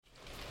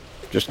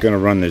Just going to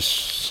run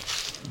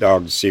this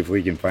dog to see if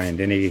we can find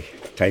any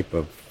type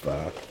of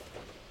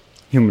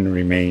human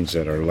remains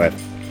that are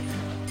left.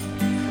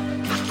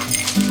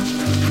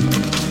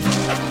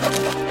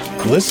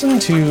 Listen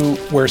to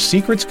Where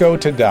Secrets Go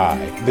to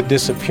Die, The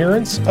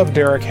Disappearance of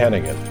Derek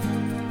Hennigan.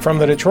 From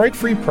the Detroit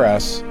Free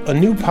Press, a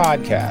new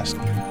podcast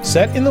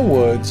set in the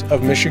woods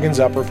of Michigan's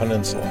Upper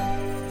Peninsula.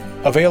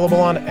 Available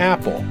on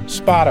Apple,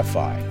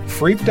 Spotify,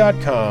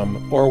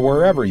 Freep.com, or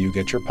wherever you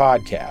get your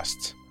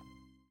podcasts.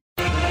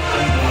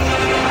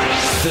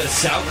 The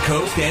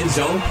SouthCoast End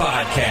Zone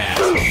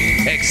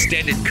Podcast.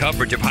 Extended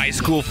coverage of high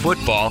school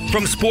football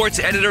from sports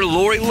editor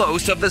Laurie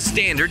Lose of the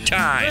Standard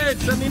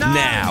Times.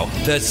 Now,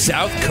 the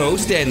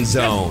SouthCoast End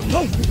Zone.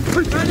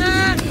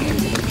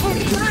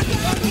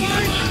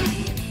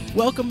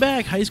 Welcome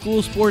back, high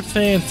school sports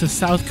fans, to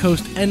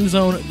SouthCoast End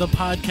Zone, the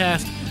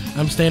podcast.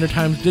 I'm Standard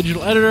Times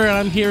digital editor, and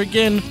I'm here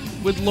again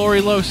with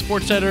Laurie Lose,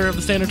 sports editor of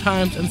the Standard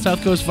Times and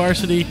SouthCoast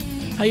Varsity.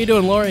 How you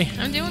doing, Laurie?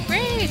 I'm doing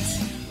great.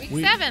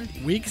 Week 7.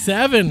 Week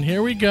 7.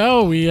 Here we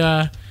go. We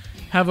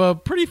have a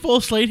pretty full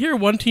slate here.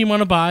 One team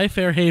on a bye,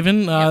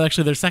 Fairhaven.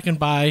 Actually, their second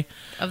bye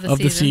of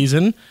the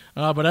season.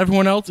 But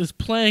everyone else is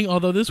playing,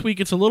 although this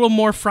week it's a little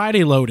more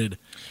Friday loaded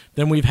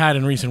than we've had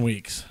in recent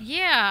weeks.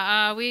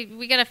 Yeah,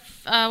 we got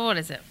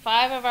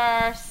 5 of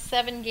our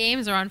 7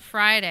 games are on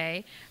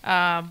Friday,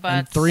 but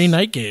and 3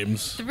 night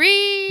games.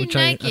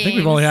 I think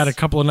we've only had a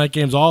couple of night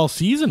games all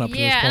season up to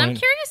this point. Yeah, and I'm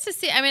curious to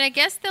see. I mean, I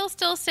guess they'll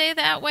still say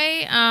that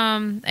way.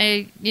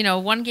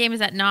 One game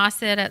is at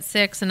Nauset at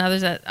 6,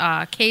 another's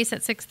at Case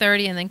at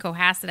 6:30, and then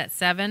Cohasset at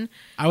 7.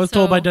 I was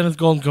told by Dennis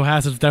Golden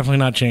Cohasset's definitely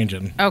not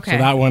changing. Okay, so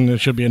that one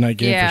should be a night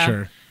game for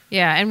sure.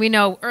 Yeah, and we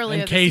know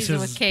earlier and the season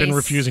with Case has been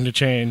refusing to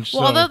change.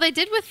 Well, although they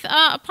did with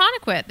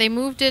Apponequet. They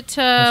moved it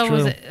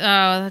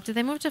to, did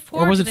they move to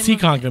 4? Or was it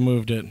Seekonk that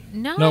moved it?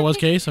 No, it was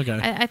Case? Okay.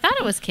 I thought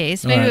it was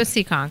Case. Maybe it was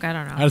Seekonk. I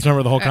don't know. I just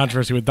remember the whole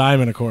controversy with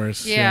Diamond, of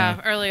course. Yeah,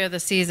 earlier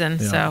this season.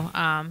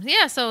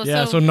 Yeah. So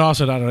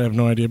Nauset, I have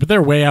no idea. But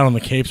they're way out on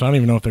the Cape, so I don't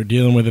even know if they're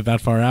dealing with it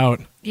that far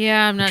out.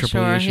 Yeah, I'm not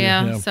sure. Issue.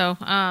 Yeah. So,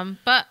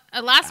 but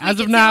last week, as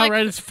of now,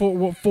 right? It's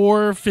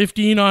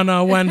 4:15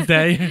 on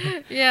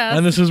Wednesday. Yeah,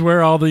 and this is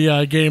where all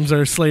the games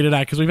are slated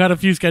at because we've had a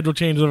few schedule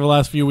changes over the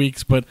last few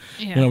weeks, but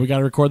we got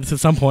to record this at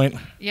some point.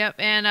 Yep,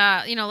 and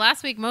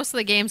last week most of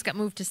the games got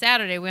moved to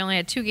Saturday. We only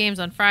had 2 games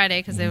on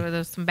Friday because there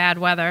was some bad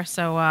weather.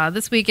 So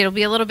this week it'll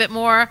be a little bit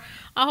more.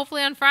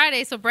 Hopefully on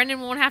Friday, so Brendan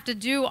won't have to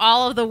do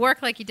all of the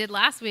work like he did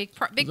last week.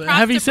 Big props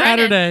heavy to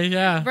Saturday, Brendan.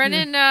 yeah.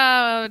 Brendan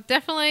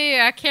definitely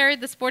carried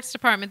the sports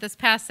department this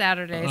past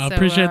Saturday. I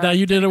appreciate that.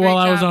 You did it while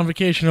I was on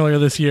vacation earlier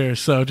this year,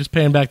 so just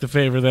paying back the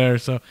favor there.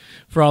 So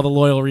for all the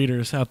loyal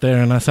readers out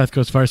there in South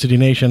Coast Varsity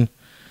Nation.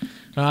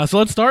 So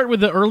let's start with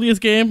the earliest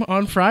game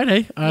on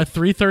Friday,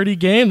 3:30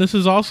 game. This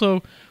is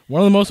also one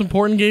of the most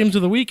important games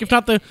of the week. If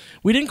not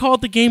we didn't call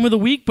it the game of the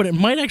week, but it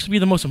might actually be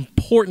the most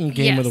important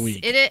game of the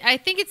week. I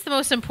think it's the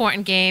most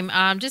important game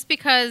just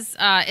because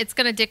it's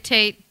going to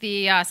dictate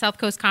the South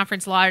Coast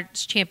Conference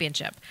Large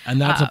Championship. And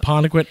that's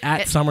Apponequet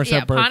at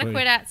Somerset Berkeley.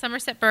 Apponequet at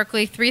Somerset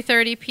Berkeley,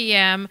 3:30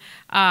 p.m.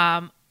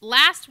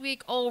 Last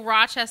week, Old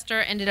Rochester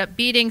ended up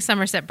beating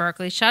Somerset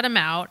Berkeley, shut them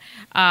out,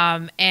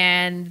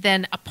 and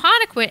then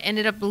Apponequet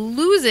ended up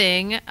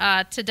losing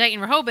to Dighton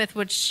Rehoboth,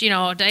 which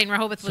Dighton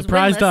Rehoboth was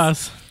surprised winless.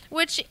 Us.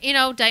 Which,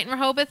 Dighton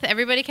Rehoboth,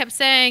 everybody kept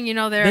saying,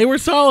 they were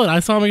solid. I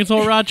saw them against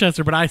Old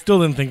Rochester, but I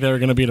still didn't think they were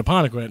going to beat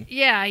Apponequet.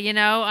 Yeah,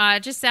 it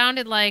just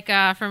sounded like,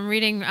 from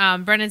reading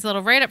Brendan's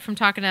little write-up from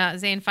talking to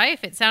Zane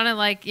Fife, it sounded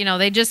like,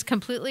 they just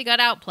completely got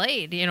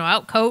outplayed,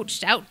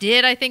 outcoached,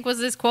 outdid, I think was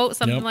his quote,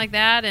 something like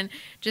that, and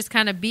just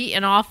kind of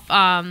beaten off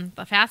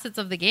the facets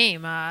of the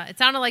game. It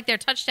sounded like their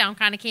touchdown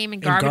kind of came in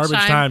garbage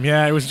time.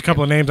 Yeah, it was a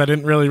couple of names I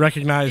didn't really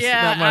recognize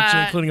that much,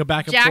 including a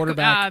backup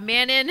quarterback.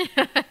 Mannon,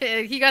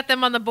 he got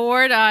them on the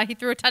board. He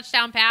threw a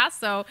touchdown pass.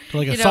 So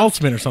like a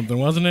Saltzman or something,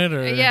 wasn't it?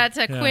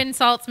 Quinn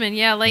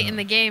Saltzman, late in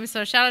the game.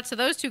 So shout out to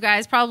those two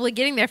guys probably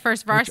getting their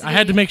first varsity. I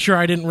had to make sure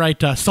I didn't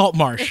write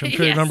Saltmarsh. I'm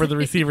sure you remember the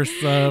receivers.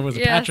 Was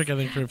it Patrick, I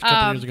think, for a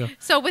couple years ago.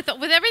 So with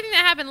everything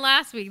that happened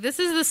last week, this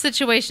is the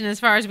situation as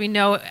far as we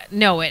know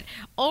it.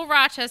 Old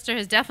Rochester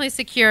has definitely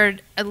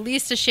secured at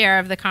least a share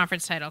of the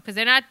conference title because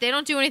they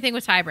don't do anything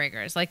with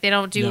tiebreakers. Like they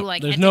don't do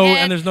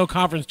there's no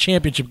conference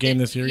championship game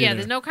this year. Yeah,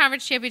 there's no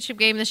conference championship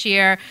game this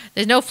year.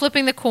 There's no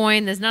flipping the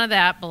coin. There's none of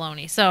that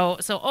baloney. So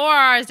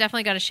ORR has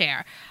definitely got a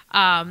share.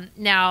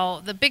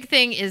 Now the big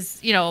thing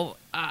is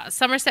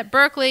Somerset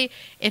Berkeley.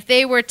 If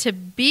they were to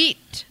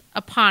beat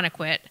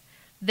Apponequet,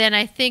 then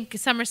I think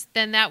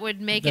that would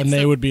make it. Then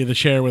they would be the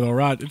share with Old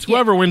Rochester. It's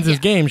whoever wins this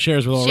game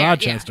shares with Old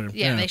Rochester.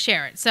 Yeah, they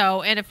share it.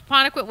 So, and if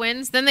Apponequet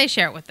wins, then they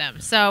share it with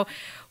them. So,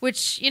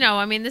 which,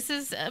 this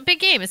is a big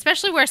game,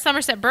 especially where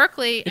Somerset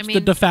Berkeley, it's the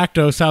de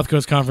facto South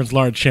Coast Conference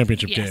Large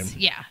Championship game.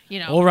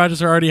 Yeah, Old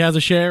Rochester already has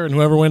a share, and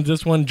whoever wins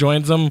this one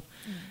joins them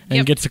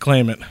and gets to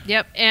claim it.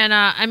 Yep, and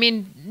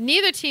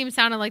neither team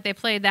sounded like they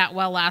played that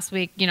well last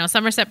week.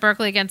 Somerset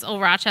Berkeley against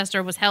Old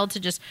Rochester was held to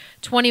just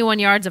 21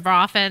 yards of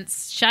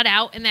offense, shut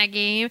out in that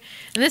game.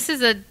 And this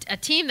is a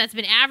team that's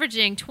been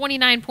averaging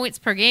 29 points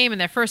per game in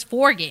their first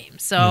 4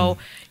 games. So,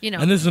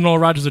 And this is an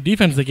Old Rochester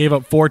defense that gave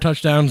up 4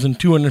 touchdowns and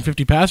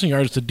 250 passing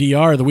yards to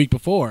DR the week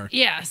before.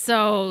 Yeah,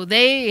 so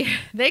they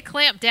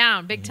clamped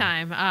down big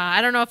time.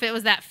 I don't know if it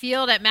was that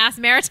field at Mass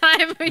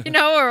Maritime, or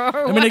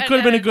it could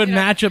have been a good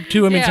matchup,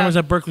 too.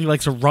 Somerset Berkeley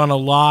likes to run a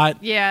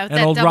lot. Yeah, and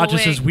Old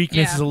Rochester's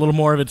weakness is a little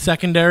more of its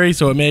secondary,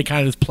 so it may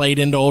kind of just played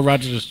into Old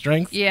Rochester's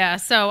strength. Yeah,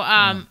 so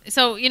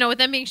with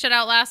them being shut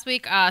out last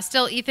week,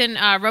 still Ethan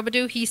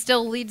Robidoux, he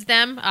still leads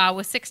them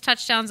with 6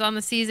 touchdowns on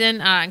the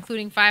season,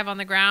 including 5 on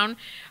the ground.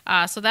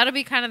 So that'll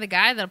be kind of the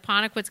guy that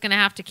Apponequet's going to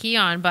have to key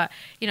on. But,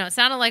 it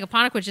sounded like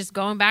Apponequet just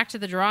going back to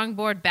the drawing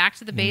board, back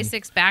to the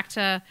basics, back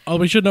to... Oh,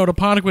 we should note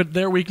Apponequet,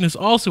 their weakness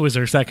also is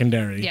their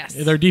secondary. Yes.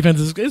 Their defense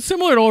is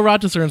similar to Old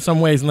Rochester in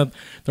some ways, in that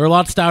they're a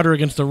lot stouter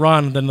against the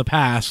run than the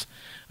pass.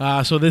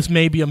 So this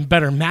may be a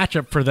better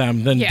matchup for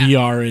them than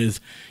DR is,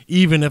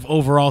 even if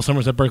overall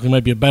Somerset Berkeley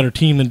might be a better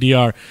team than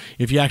DR.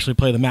 If you actually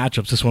play the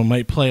matchups, this one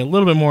might play a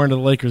little bit more into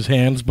the Lakers'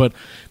 hands, but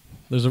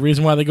there's a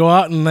reason why they go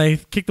out and they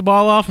kick the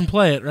ball off and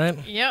play it, right?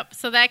 Yep.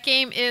 So that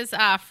game is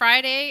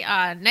Friday,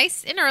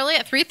 nice and early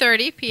at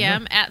 3:30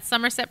 p.m. at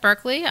Somerset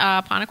Berkeley.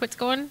 Apponequet's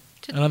going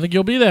to... And I think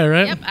you'll be there,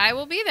 right? Yep, I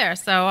will be there.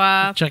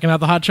 So checking out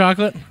the hot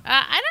chocolate?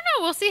 I don't know.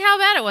 We'll see how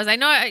bad it was. I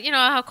know,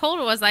 how cold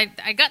it was. I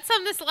got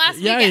some this last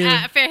week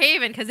at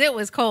Fairhaven because it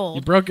was cold.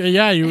 You broke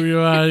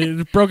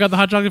you broke out the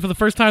hot chocolate for the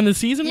first time this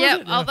season, was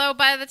it? Although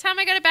by the time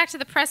I got it back to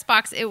the press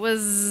box, it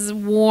was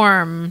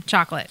warm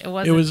chocolate.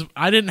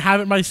 I didn't have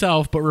it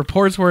myself, but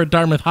reports were at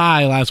Dartmouth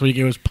High last week.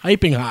 It was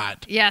piping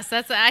hot. Yes,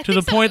 to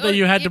the point that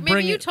you had to bring it.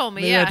 Maybe you told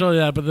me, I told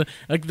you that, but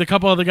the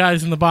couple other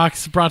guys in the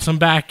box brought some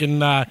back,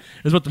 and it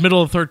was about the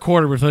middle of the third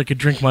quarter before they could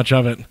drink much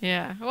of it.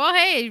 Yeah. Well,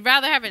 hey, you'd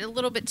rather have it a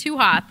little bit too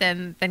hot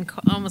than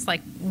almost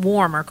like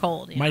warm or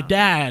cold. My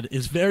dad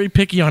is very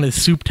picky on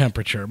his soup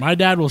temperature. My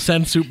dad will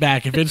send soup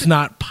back if it's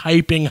not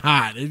piping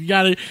hot. You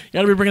gotta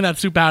be bringing that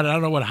soup out. I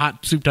don't know what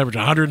hot soup temperature,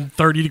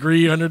 130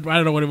 degree, 100. I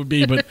don't know what it would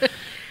be, but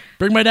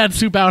bring my dad's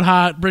soup out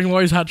hot. Bring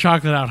Laurie's hot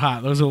chocolate out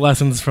hot. Those are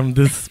lessons from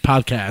this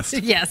podcast.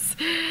 Yes.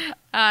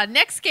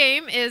 Next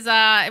game is,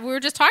 we were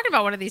just talking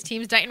about one of these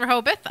teams, Dighton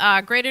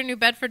Rehoboth. Greater New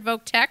Bedford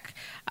Voc Tech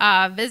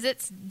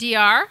visits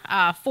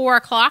DR, 4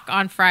 o'clock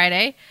on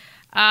Friday.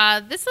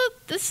 This will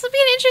be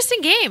an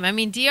interesting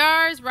game.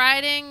 DR is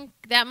riding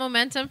that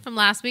momentum from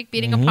last week,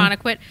 beating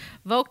Apponequet.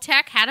 Voc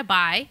Tech had a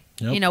bye,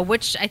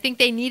 which I think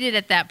they needed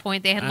at that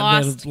point. They had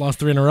lost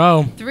 3 in a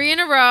row.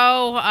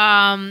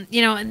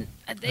 And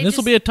this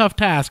will be a tough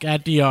task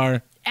at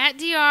DR. At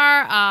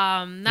DR,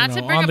 not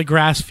to bring on up, the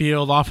grass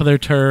field, off of their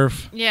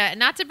turf. Yeah,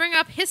 not to bring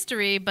up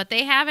history, but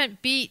they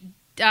haven't beat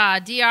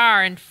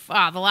DR in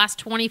the last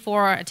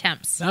 24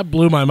 attempts. That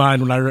blew my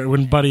mind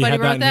when Buddy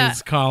had that in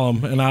his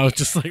column, and I was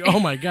just like, "Oh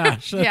my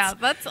gosh!"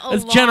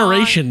 That's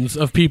generations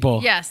of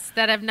people. Yes,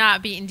 that have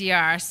not beaten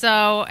DR.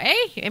 So,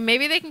 hey,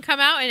 maybe they can come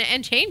out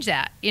and change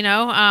that.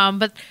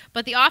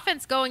 But the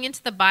offense going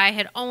into the bye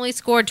had only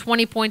scored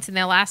 20 points in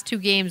their last 2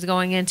 games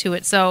going into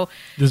it. So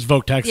this is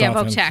Voc Tech's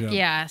offense. Voc Tech,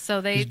 yeah.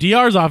 So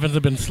DR's offense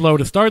have been slow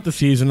to start the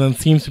season and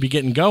seems to be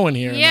getting going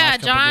here. Yeah,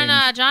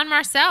 John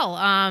Marcel,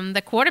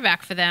 the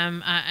quarterback for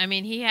them.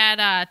 He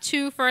had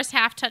 2 first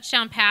half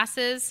touchdown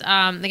passes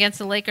against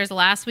the Lakers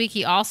last week.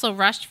 He also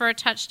rushed for a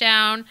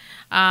touchdown.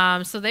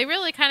 So they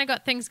really kind of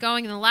got things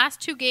going. In the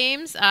last 2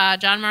 games,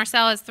 John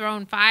Marcel has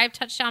thrown 5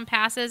 touchdown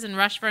passes and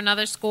rushed for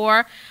another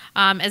score,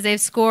 as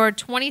they've scored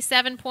 27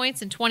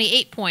 points and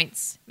 28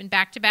 points in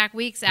back-to-back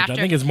weeks. Which I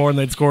think is more than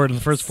they'd scored in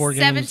the first 4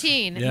 games.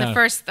 17 in the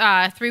first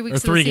 3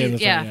 weeks of the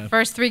season.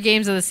 First 3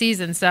 games of the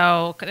season.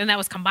 So, and that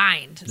was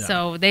combined. Yeah.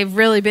 So they've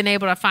really been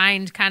able to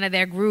find kind of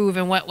their groove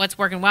and what's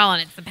working well,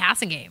 and it's the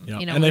passing game.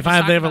 Yep. And they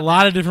have a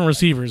lot of different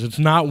receivers. It's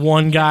not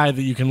one guy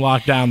that you can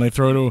lock down. They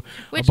throw to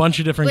a bunch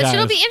of different guys. Which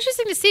it'll be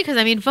interesting to see because,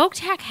 Voc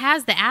Tech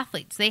has the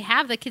athletes. They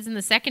have the kids in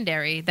the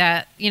secondary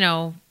that,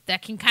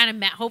 that can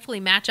kind of hopefully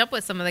match up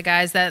with some of the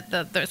guys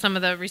that some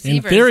of the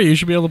receivers. In theory, you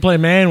should be able to play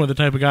man with the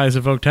type of guys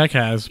that Voc Tech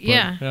has. But,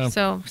 yeah.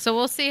 So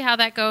we'll see how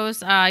that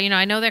goes.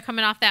 I know they're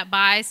coming off that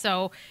bye,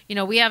 so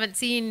we haven't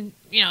seen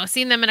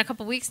them in a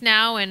couple weeks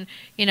now, and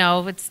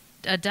it's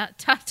a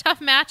tough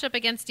matchup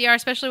against DR,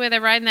 especially where they're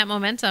riding that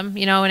momentum,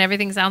 and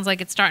everything sounds like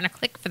it's starting to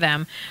click for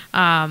them.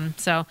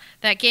 So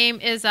that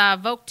game is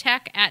Voc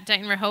Tech at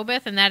Dighton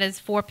Rehoboth, and that is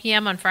 4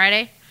 p.m. on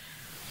Friday.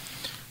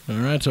 All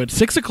right, so at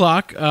 6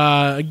 o'clock,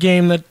 a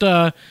game that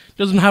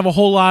doesn't have a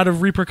whole lot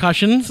of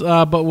repercussions,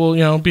 but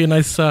will be a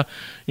nice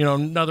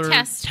another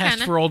test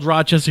for Old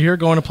Rochester here,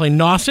 going to play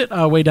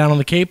Nauset way down on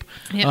the Cape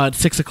at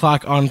 6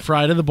 o'clock on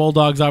Friday. The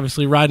Bulldogs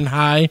obviously riding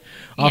high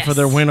off of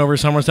their win over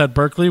Somerset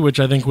Berkeley, which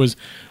I think was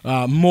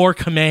more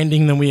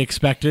commanding than we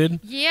expected.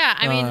 Yeah,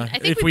 I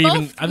think we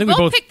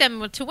both picked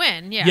them to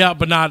win. Yeah,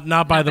 but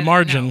not by the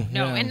margin.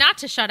 No, and not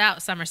to shut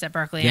out Somerset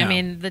Berkeley. Yeah.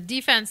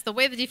 The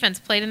way the defense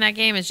played in that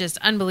game is just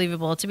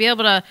unbelievable. To be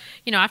able to,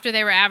 after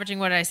they were averaging,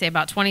 what did I say,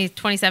 about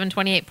 27,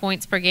 28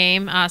 points per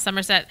game.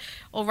 Somerset,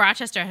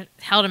 Rochester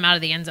held him out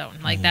of the end zone.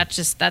 Like,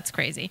 that's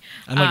crazy.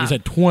 And like you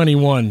said,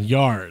 21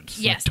 yards.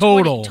 Yes,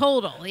 total.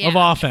 Total, yeah. Of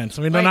offense.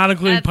 I mean, they're Like, not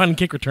including punt and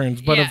kick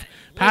returns, but of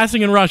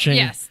passing and rushing.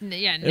 Yes,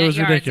 yeah, it was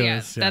yards,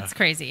 ridiculous. Yeah, that's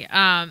crazy.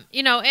 And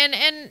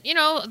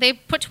they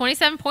put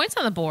 27 points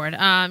on the board.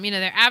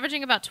 They're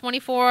averaging about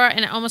 24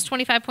 and almost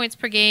 25 points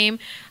per game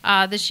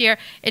this year.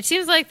 It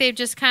seems like they've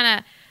just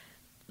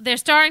they're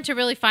starting to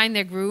really find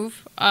their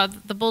groove,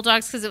 the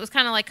Bulldogs, because it was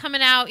kind of like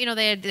coming out.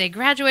 They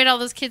graduated all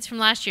those kids from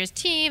last year's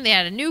team. They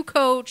had a new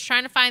coach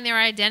trying to find their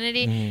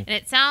identity, and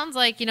it sounds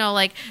like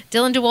like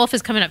Dylan DeWolf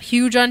is coming up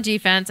huge on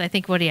defense. I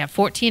think he have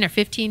 14 or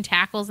 15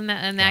 tackles in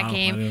that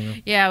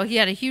game. Yeah, he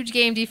had a huge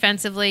game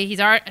defensively. He's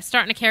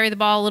starting to carry the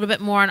ball a little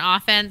bit more on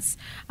offense.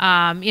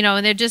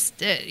 And they're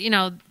just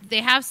they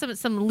have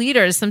some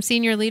leaders, some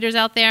senior leaders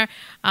out there.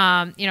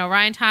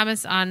 Ryan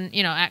Thomas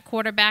at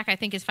quarterback, I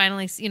think, is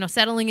finally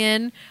settling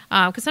in,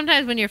 because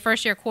sometimes when you're a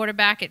first year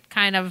quarterback, it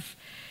kind of,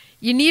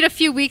 you need a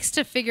few weeks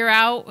to figure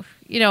out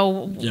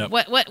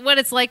what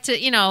it's like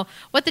to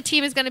what the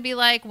team is going to be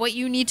like, what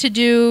you need to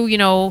do,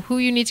 who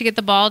you need to get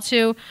the ball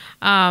to.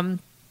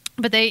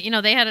 But they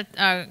had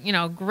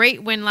a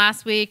great win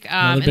last week.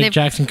 Another big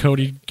Jackson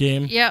Cody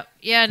game. Yep.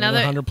 Yeah, another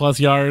 100+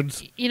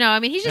 yards. He's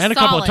just and a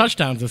couple of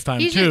touchdowns this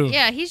time too.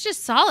 He's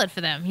just solid for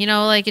them.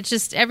 It's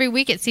just every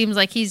week it seems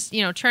like he's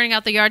churning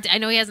out the yards. I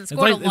know he hasn't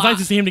scored a lot. It's nice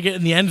to see him to get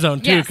in the end zone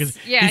too, because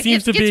he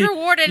seems to be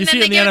rewarded. You and see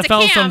then it in the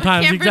NFL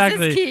sometimes. Cam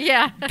exactly.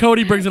 Yeah.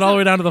 Cody brings it all the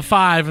way down to the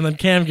 5, and then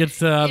Cam gets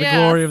the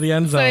glory of the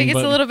end zone. So he gets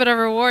a little bit of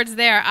rewards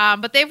there.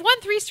 But they've won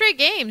 3 straight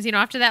games.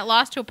 After that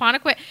loss to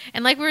Apponequet,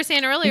 and like we were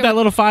saying earlier, that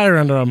little fire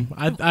under them.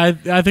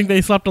 I think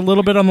they slept a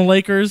little bit on the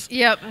Lakers.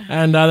 Yep.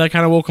 And that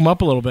kind of woke them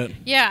up a little bit.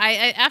 Yeah.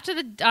 After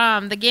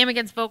the game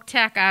against Voc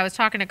Tech, I was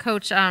talking to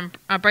Coach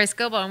Bryce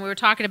Gilbo, and we were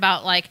talking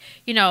about what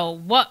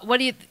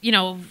do you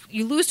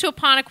lose to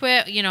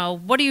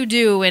Apponequet, what do you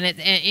do? And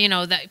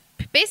that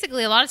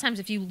basically a lot of times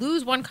if you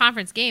lose one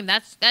conference game,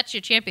 that's your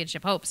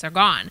championship hopes are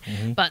gone.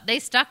 But they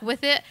stuck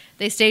with it.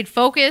 They stayed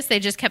focused. They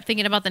just kept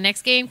thinking about the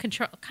next game,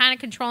 kind of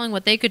controlling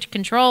what they could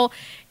control.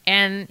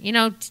 And,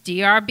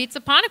 DR beats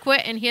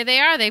Apponequet, and here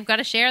they are. They've got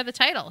to share the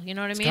title. You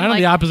know what I mean? Kind of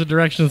the opposite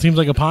direction. It seems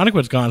like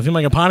Apponequet's gone. It seemed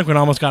like Apponequet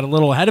almost got a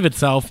little ahead of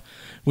itself.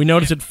 We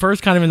noticed it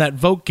first kind of in that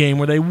Voc game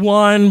where they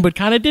won, but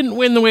kind of didn't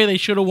win the way they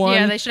should have won.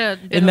 Yeah, they should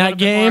have in that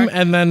game.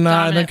 And then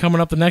coming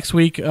up the next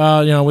week,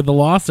 with the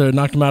loss, they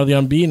knocked them out of the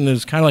unbeaten. It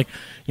was kind of like,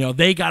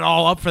 they got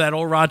all up for that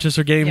old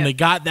Rochester game. And they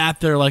got that.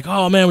 They're like,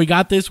 oh, man, we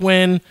got this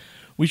win.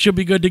 We should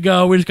be good to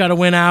go. We just got to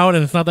win out,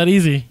 and it's not that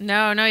easy.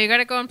 No, you got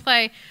to go and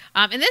play.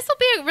 And this will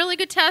be a really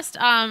good test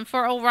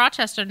for Old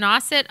Rochester.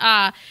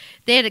 Nauset,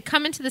 they had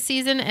come into the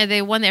season, and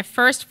they won their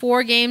first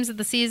 4 games of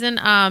the season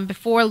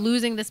before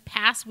losing this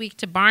past week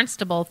to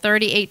Barnstable,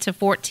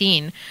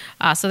 38-14.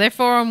 So they're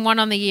 4-1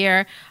 on the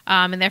year.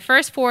 In their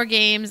first 4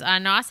 games,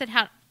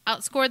 Nauset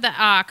outscored the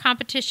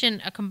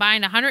competition a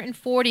combined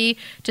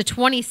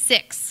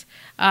 140-26.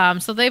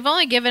 So they've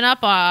only given up,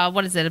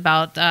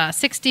 about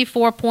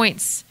 64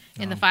 points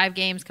in the 5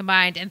 games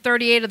combined, and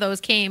 38 of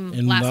those came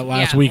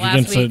last week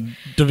against a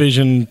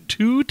Division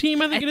II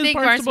team. I think it is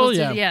Barnstable.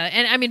 Yeah,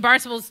 and I mean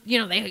Barnstable's.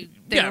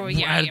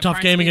 Had a tough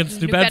game against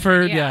New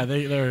Bedford.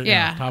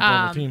 They're top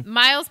level team.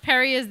 Miles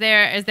Perry is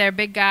their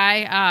big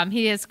guy.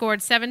 He has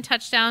scored 7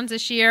 touchdowns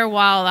this year,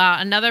 while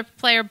another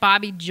player,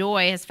 Bobby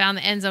Joy, has found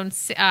the end zone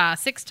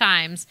 6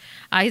 times.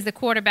 He's the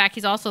quarterback.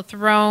 He's also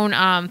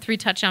thrown 3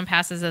 touchdown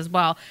passes as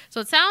well.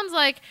 So it sounds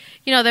like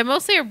they're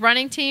mostly a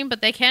running team,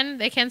 but they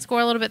can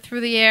score a little bit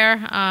through the air.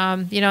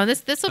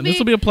 This will be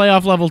a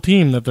playoff level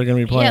team that they're going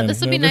to be playing. Yeah, this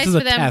will be nice for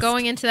them test.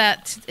 Going into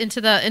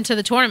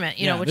the tournament.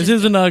 This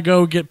isn't a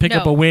go pick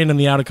up a win in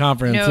the out of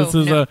conference.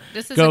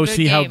 This is go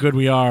see how good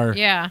we are.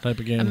 Type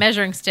of game. A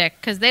measuring stick,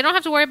 because they don't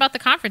have to worry about the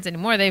conference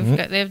anymore.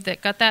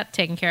 They've got that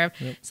taken care of.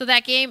 Yep. So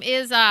that game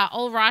is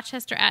Old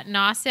Rochester at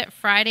Nauset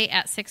Friday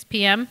at 6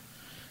 p.m.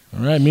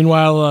 All right.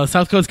 Meanwhile,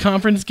 South Coast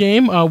Conference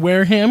game,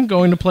 Wareham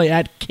going to play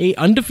at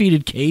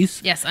undefeated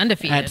Case. Yes,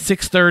 undefeated. At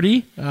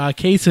 6:30.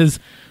 Case has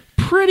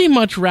pretty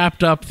much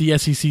wrapped up the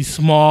SEC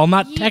Small.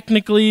 Not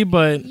technically,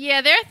 but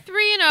they're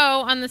 3-0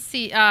 on the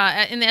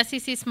in the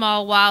SEC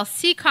Small, while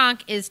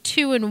Seekonk is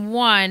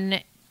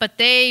 2-1. But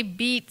they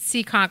beat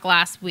Seekonk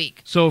last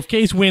week. So if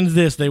Case wins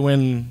this, they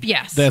win the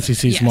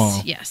SEC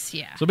Small. Yes.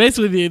 So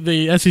basically,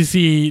 the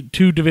SEC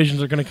 2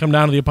 divisions are going to come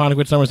down to the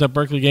Apponequet Somerset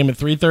Berkeley game at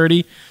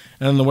 3:30.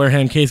 And the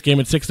Wareham Case game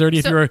at 6:30.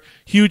 If you're a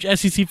huge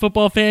SEC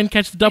football fan,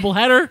 catch the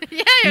doubleheader.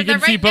 You can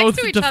see both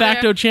de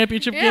facto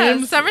championship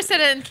games.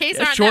 Somerset and Case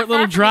aren't short that far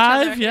little from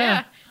drive. Each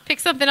other. Pick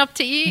something up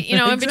to eat,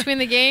 in between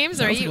the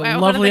games, or eat a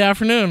lovely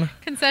afternoon.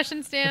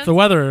 Concession stands. If the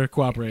weather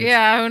cooperates.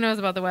 Yeah, who knows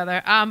about the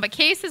weather? But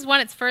Case has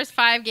won its first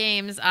 5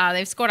 games.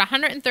 They've scored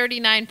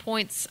 139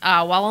 points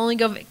while only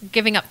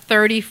giving up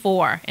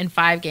 34 in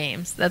 5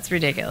 games. That's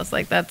ridiculous.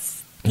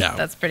 That's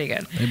pretty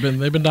good.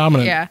 They've been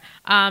dominant. Yeah.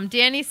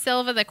 Danny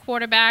Silva, the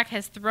quarterback,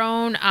 has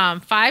thrown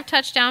 5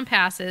 touchdown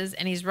passes,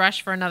 and he's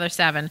rushed for another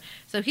 7.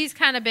 So he's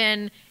kind of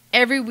been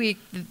every week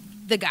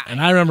the guy.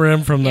 And I remember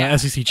him from the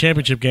SEC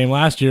championship game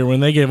last year when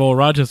they gave Old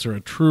Rochester a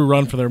true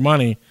run for their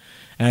money,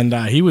 and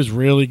he was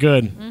really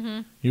good.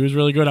 Mm-hmm. He was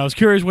really good. I was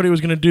curious what he was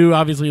going to do.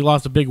 Obviously, he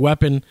lost a big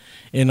weapon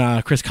in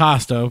Chris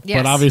Costa,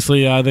 but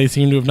obviously they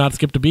seem to have not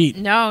skipped a beat.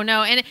 No,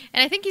 and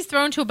I think he's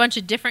thrown to a bunch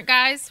of different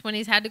guys when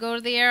he's had to go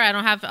to the air. I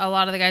don't have a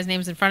lot of the guys'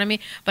 names in front of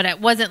me, but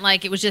it wasn't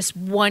like it was just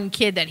one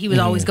kid that he was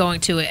always going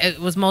to. It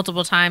was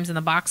multiple times in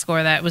the box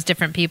score that it was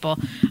different people.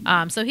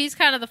 So he's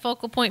kind of the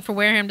focal point for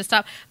Wareham to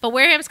stop. But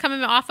Wareham's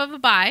coming off of a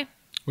bye.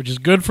 Which is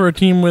good for a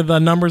team with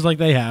numbers like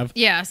they have.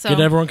 Yeah, so get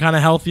everyone kind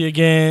of healthy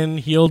again,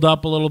 healed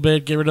up a little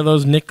bit, get rid of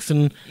those nicks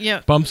and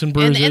bumps and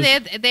bruises. And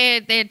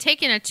they had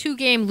taken a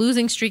 2-game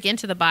losing streak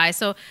into the bye,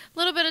 so a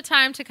little bit of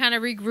time to kind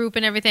of regroup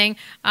and everything.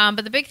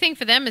 But the big thing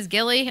for them is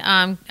Gilly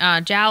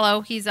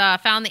Jallo. He's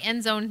found the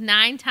end zone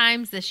 9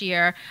 times this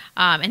year,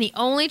 and he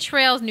only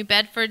trails New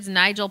Bedford's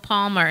Nigel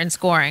Palmer in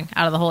scoring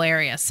out of the whole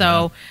area.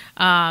 So,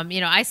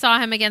 I saw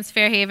him against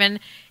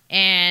Fairhaven,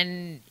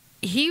 and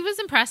he was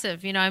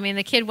impressive.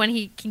 The kid, when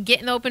he can get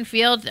in the open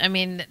field,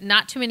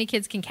 not too many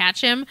kids can catch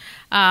him.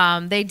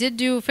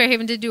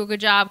 Fairhaven did do a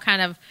good job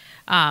kind of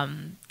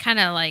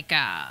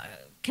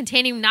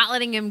containing, not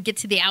letting him get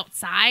to the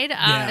outside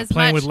as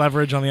playing much. With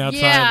leverage on the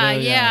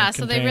outside.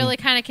 So they really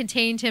kind of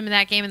contained him in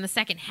that game in the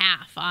second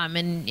half. I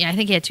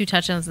think he had 2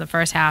 touchdowns in the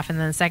first half, and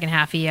then the second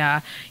half he,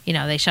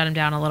 they shut him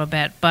down a little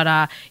bit.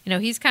 But,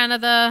 he's kind of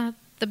the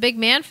big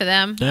man for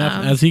them.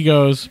 As he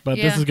goes, but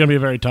this is going to be a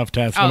very tough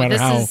test, no matter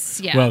how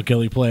well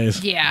Gilly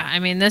plays. Yeah,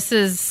 this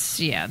is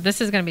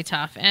going to be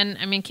tough.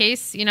 And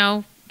Case,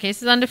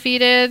 Case is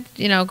undefeated.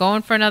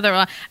 Going for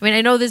another.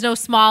 I know there's no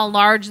small,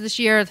 large this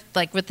year,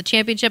 like with the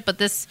championship, but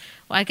this.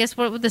 Well, I guess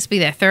what would this be?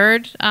 Their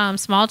 3rd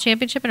small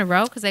championship in a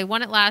row, because they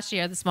won it last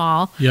year, the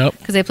small. Yep.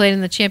 Because they played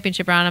in the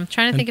championship round. I'm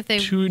trying to think if they.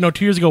 2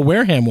 years ago,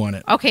 Wareham won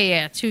it. Okay,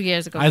 yeah, 2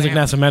 years ago. Isaac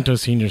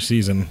Nascimento's senior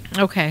season.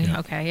 Okay,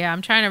 yeah.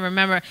 I'm trying to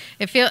remember.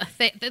 It feels.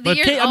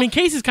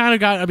 Case has kind of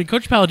got.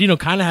 Coach Palladino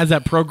kind of has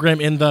that program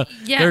in the.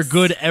 Yes. They're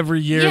good every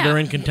year. Yeah. They're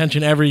in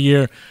contention every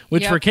year,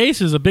 which for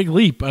Case is a big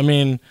leap. I've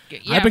been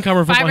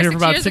covering football here for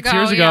about 6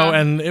 years ago,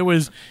 and it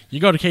was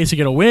you go to Case to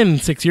get a win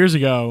 6 years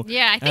ago.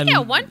 Yeah, I think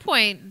at one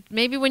point,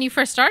 maybe when you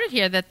first started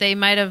here, that they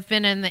might have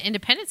been in the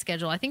independent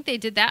schedule. I think they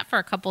did that for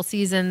a couple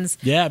seasons.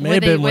 Yeah, it may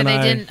have been when they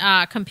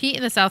didn't compete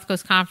in the South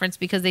Coast Conference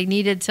because they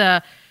needed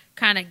to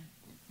kind of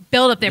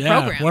build up their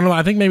program.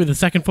 I think maybe the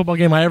second football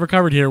game I ever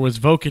covered here was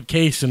Voc at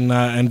Case, and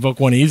Voc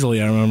won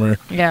easily, I remember.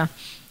 Yeah.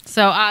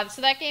 So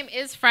that game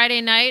is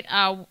Friday night,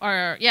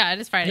 it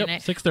is Friday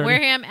night. 6:30.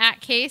 Wareham at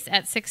Case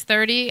at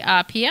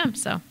 6:30 p.m.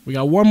 So we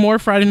got one more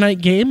Friday night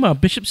game.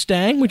 Bishop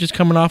Stang, which is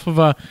coming off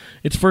of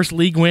its first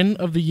league win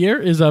of the year,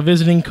 is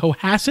visiting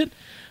Cohasset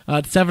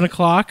at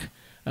 7:00.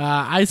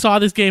 I saw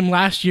this game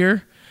last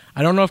year.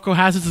 I don't know if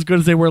Cohasset's as good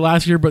as they were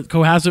last year, but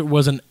Cohasset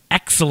was an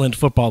excellent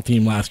football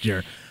team last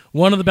year.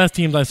 One of the best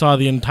teams I saw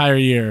the entire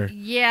year.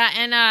 Yeah,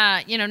 and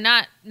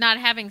not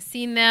having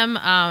seen them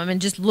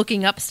and just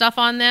looking up stuff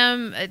on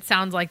them, it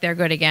sounds like they're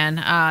good again.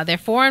 They're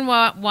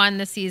 4-1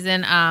 this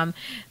season.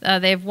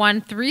 They've won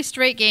 3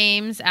 straight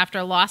games after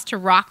a loss to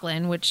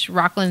Rockland, which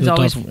Rockland's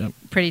always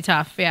pretty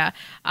tough. Yeah,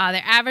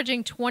 they're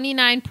averaging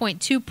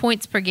 29.2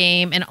 points per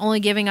game and only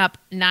giving up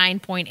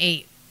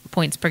 9.8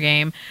 points per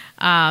game.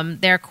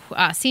 Their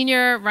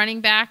senior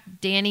running back,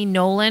 Danny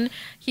Nolan,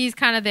 he's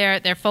kind of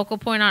their focal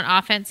point on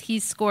offense.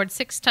 He's scored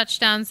 6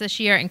 touchdowns this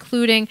year,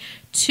 including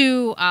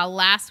 2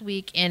 last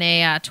week in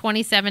a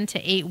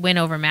 27-8 win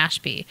over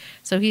Mashpee.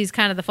 So he's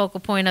kind of the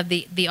focal point of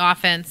the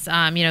offense.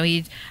 I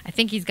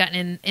think he's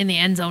gotten in the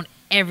end zone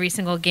every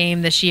single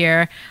game this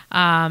year.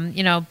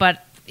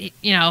 But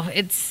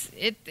it's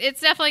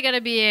definitely going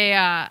to be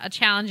a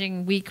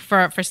challenging week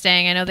for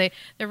Stang. I know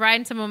they're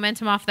riding some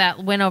momentum off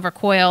that win over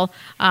Coyle,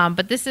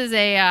 but this is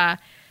a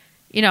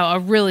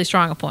really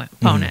strong opponent.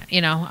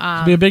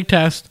 It'll be a big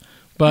test.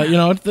 But,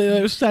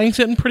 Stang's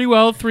sitting pretty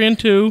well,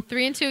 3-2.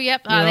 3-2,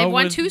 yep. They've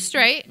won 2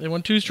 straight. They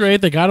won 2 straight.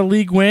 They got a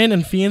league win,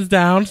 and Fiend's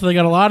down, so they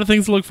got a lot of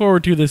things to look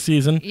forward to this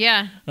season.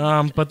 Yeah.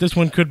 But this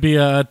one could be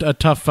a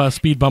tough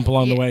speed bump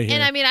along the way here.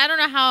 And, I don't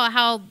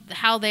know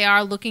how they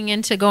are looking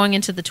into going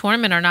into the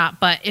tournament or not,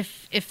 but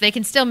if they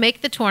can still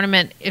make the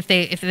tournament, if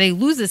they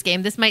lose this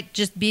game, this might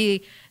just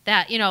be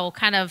that,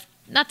 kind of,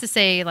 not to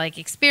say like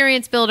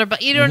experience builder,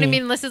 but you know what I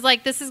mean? This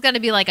is going to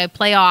be like a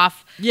playoff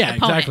opponent.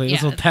 Exactly.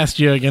 This will test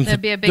you against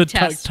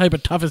the type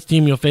of toughest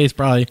team you'll face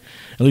probably,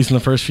 at least in the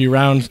first few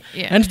rounds.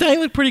 Yeah. And Stang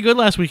looked pretty good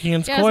last week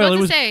against Coyle.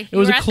 It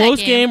was a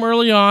close game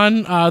early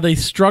on. They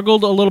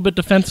struggled a little bit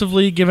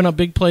defensively, giving up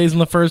big plays in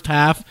the first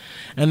half,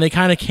 and they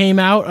kind of came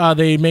out.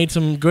 They made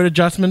some good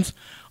adjustments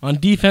On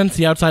defense,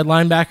 the outside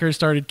linebackers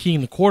started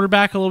keying the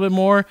quarterback a little bit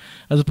more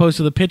as opposed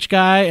to the pitch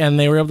guy, and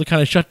they were able to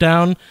kind of shut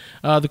down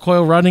the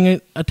Coyle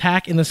running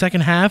attack in the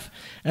second half.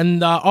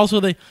 And also,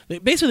 they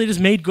just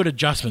made good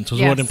adjustments,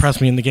 was what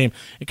impressed me in the game.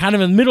 It kind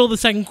of in the middle of the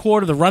second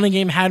quarter, the running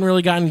game hadn't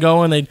really gotten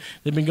going. They've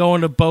been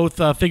going to both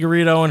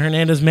Figueredo and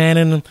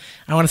Hernandez-Manning.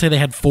 I want to say they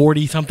had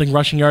 40-something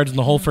rushing yards in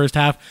the whole first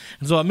half.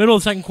 And so at the middle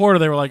of the second quarter,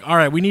 they were like, all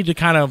right, we need to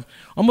kind of,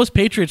 almost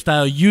Patriot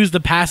style, use the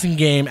passing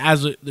game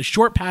as the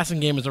short passing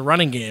game as a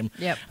running game.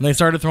 Yep. And they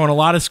started throwing a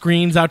lot of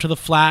screens out to the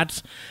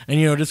flats and,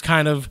 just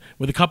kind of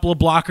with a couple of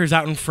blockers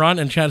out in front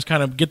and just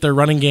kind of get their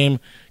running game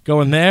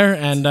going there.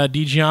 And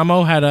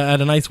DiGiamo had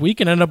a nice week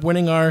and ended up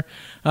winning our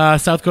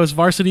South Coast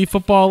Varsity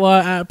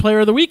Football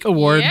Player of the Week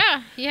award.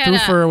 Yeah. He had threw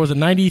for, was it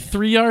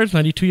 93 yards,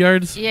 92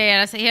 yards?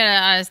 Yeah, so he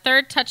had his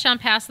third touchdown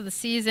pass of the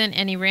season,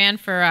 and he ran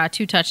for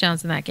 2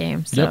 touchdowns in that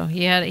game. So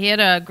he had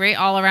a great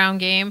all-around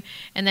game.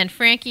 And then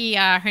Frankie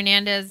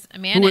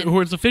Hernandez-Manning.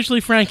 Who is officially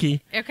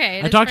Frankie.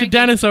 Okay. I talked to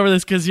Dennis over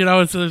this because,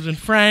 there's been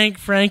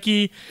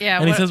Frankie,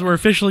 and he says we're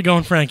officially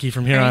going Frankie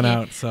from here on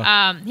out. So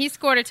he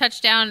scored a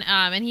touchdown,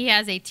 and he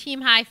has a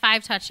team-high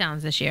 5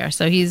 touchdowns this year.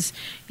 So he's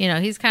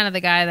kind of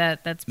the guy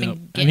that's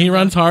been getting. And he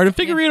runs hard. And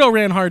Figueredo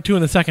ran hard, too,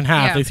 in the second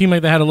half. Yeah. They seemed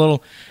like they had a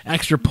little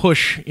extra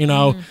push,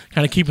 kind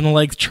of keeping the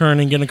legs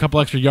churning, getting a couple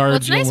extra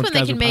yards. Well, it's nice when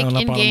they can make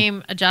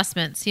in-game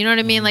adjustments. You know what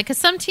I mean? Like, because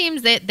some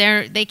teams,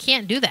 they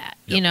can't do that,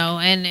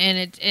 and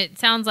it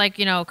sounds like,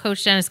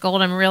 Coach Dennis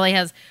Goldham really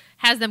has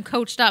them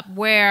coached up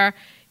where,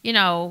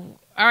 all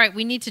right,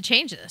 we need to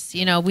change this.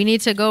 We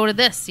need to go to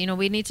this.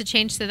 We need to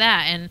change to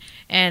that.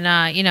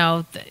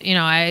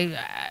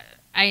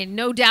 I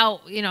no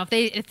doubt,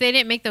 if they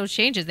didn't make those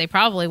changes, they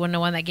probably wouldn't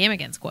have won that game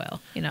against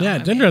Coyle. Yeah,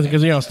 it's interesting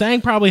because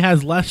Stang probably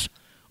has less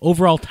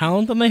overall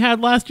talent than they had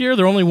last year.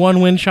 They're only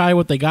 1 win shy of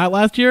what they got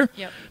last year.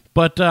 Yep.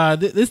 But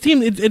this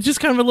team, it's just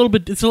kind of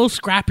it's a little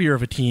scrappier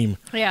of a team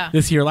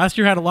this year. Last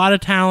year had a lot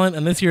of talent,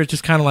 and this year it's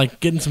just kind of like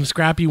getting some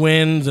scrappy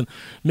wins and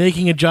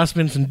making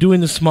adjustments and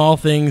doing the small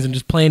things and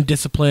just playing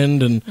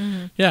disciplined. And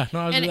that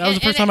was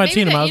the first time I'd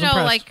seen them. I was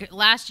impressed. Like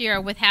last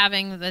year with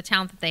having the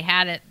talent that they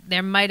had,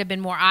 there might have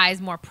been more eyes,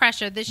 more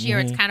pressure. This year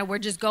it's kind of we're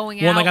just going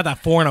out. Well, and they got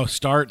that 4-0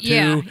 start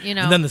too.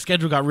 And then the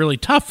schedule got really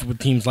tough with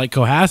teams like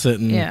Cohasset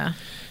and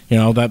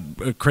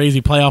that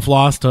crazy playoff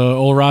loss to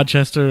Old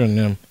Rochester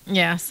and.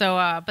 Yeah,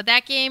 so, but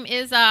that game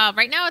is,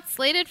 right now it's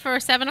slated for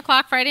 7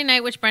 o'clock Friday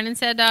night, which Brendan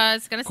said is going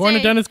to stay. According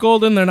to Dennis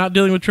Golden, they're not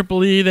dealing with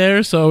Triple E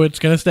there, so it's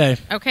going to stay.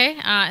 Okay,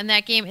 and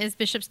that game is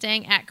Bishop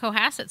Stang at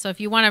Cohasset. So if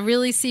you want to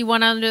really see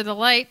one under the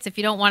lights, if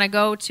you don't want to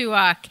go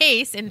to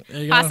Case and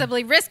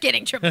possibly risk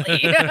getting Triple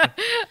E, go to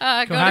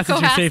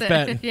Cohasset. Your safe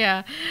bet.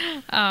 Yeah.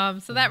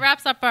 So that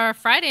wraps up our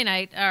Friday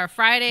night, our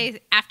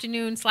Friday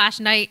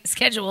afternoon/night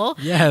schedule.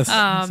 Yes.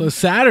 So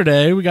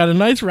Saturday, we got a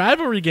nice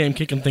rivalry game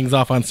kicking things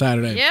off on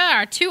Saturday. Yeah,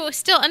 our 2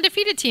 still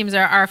undefeated teams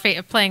are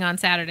playing on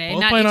Saturday.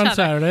 Both playing on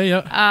Saturday,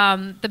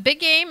 yeah. The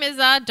big game is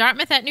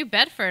Dartmouth at New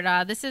Bedford.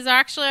 This is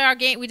actually our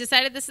game. We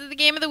decided this is the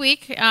game of the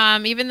week,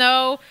 even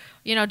though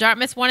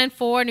Dartmouth's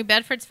 1-4, New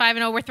Bedford's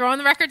 5-0. We're throwing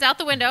the records out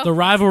the window. The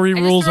rivalry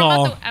rules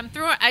all.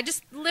 I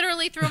just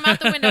literally threw them out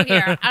the window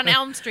here on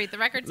Elm Street. The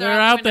records they're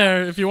out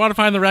there. If you want to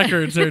find the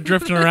records, they're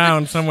drifting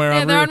around somewhere.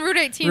 Yeah, they're on Route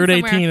 18. Route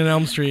 18 in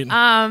Elm Street.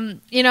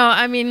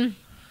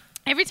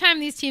 Every time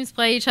these teams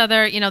play each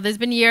other, there's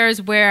been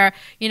years where,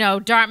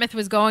 Dartmouth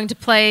was going to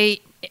play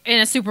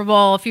in a Super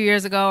Bowl a few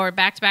years ago or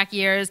back-to-back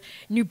years.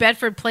 New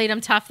Bedford played them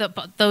tough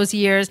those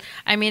years.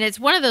 It's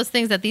one of those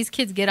things that these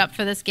kids get up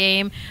for this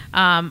game.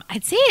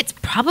 I'd say it's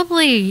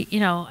probably,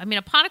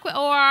 Apponequet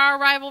ORR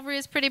rivalry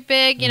is pretty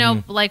big,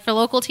 like for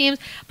local teams.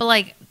 But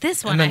like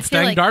this one, and then I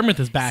feel like Dartmouth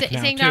is back now,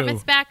 Stang too.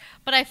 Dartmouth's back.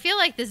 But I feel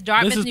like this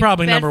Dartmouth. This is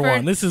probably New Bedford, number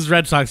 1. This is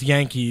Red Sox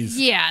Yankees.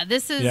 Yeah,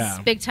 this is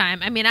big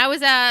time. I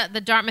was at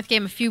the Dartmouth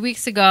game a few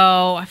weeks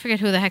ago. I forget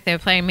who the heck they were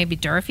playing, maybe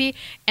Durfee.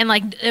 And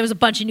there was a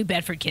bunch of New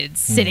Bedford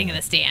kids sitting in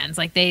the stands.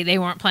 Like they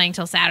weren't playing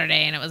till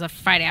Saturday, and it was a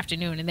Friday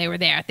afternoon, and they were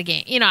there at the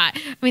game.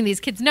 These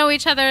kids know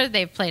each other.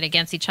 They've played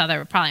against each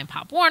other probably in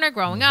Pop Warner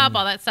growing up,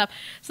 all that stuff.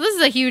 So this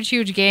is a huge,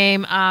 huge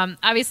game.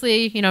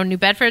 Obviously, New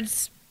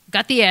Bedford's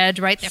got the edge,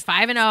 right? They're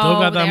 5-0. Still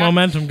got that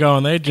momentum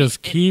going. They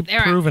just keep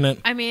proving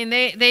it.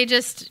 They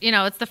just,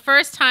 it's the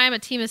first time a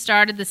team has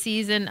started the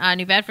season,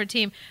 New Bedford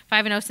team,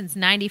 5-0 since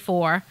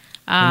 94.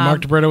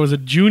 Mark DeBrito was a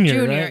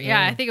junior, right?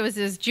 Yeah, I think it was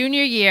his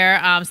junior year.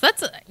 So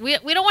that's we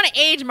don't want to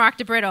age Mark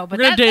DeBrito, but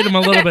we're gonna date him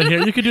a little bit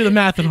here. You could do the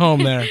math at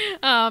home there.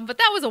 But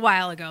that was a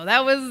while ago.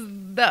 That was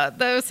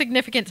the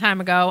significant time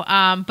ago.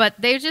 But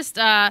they've just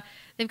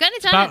they've gotten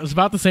it done. It's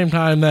about the same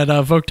time that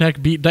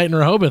Votech beat Dighton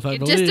Rehoboth, I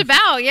believe. Just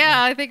about,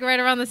 yeah. I think right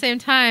around the same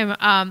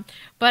time.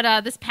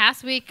 But this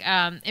past week,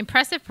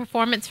 impressive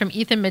performance from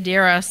Ethan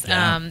Medeiros.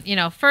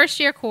 Yeah. First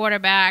year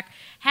quarterback.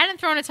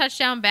 Hadn't thrown a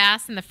touchdown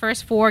pass in the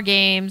first 4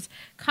 games.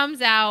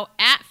 Comes out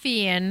at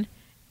Fian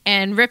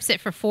and rips it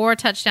for 4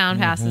 touchdown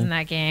passes in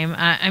that game.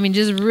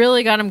 Just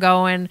really got him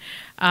going.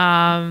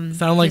 Sound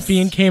like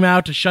Fian came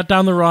out to shut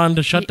down the run,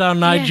 to shut down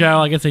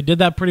Nigel. I guess they did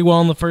that pretty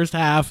well in the first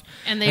half.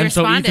 And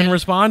responded. So Ethan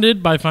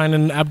responded by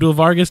finding Abdul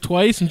Vargas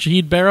twice and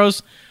Shahid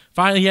Barros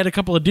finally he had a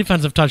couple of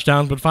defensive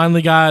touchdowns, but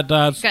finally got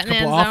a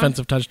couple of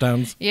offensive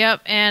touchdowns.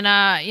 Yep, and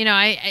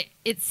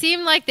it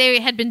seemed like they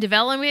had been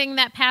developing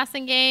that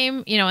passing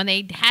game, and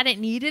they hadn't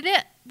needed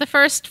it the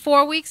first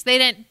 4 weeks. They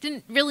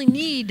didn't really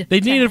need. They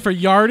needed it for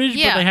yardage,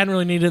 but they hadn't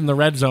really needed it in the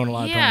red zone a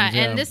lot of times.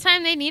 Yeah, and this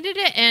time they needed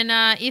it,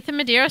 and Ethan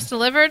Medeiros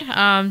delivered.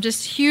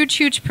 Just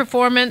huge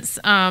performance.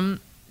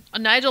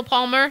 Nigel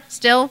Palmer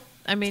still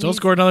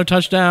scored another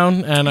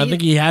touchdown, and I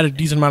think he had a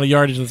decent amount of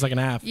yardage in the second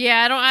half.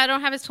 Yeah, I don't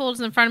have his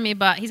totals in front of me,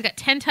 but he's got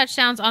 10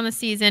 touchdowns on the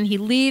season. He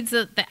leads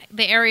the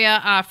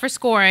area for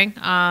scoring.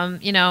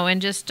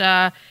 And just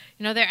they're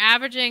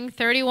averaging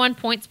 31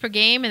 points per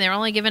game, and they're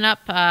only giving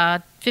up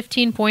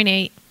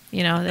 15.8.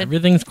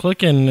 Everything's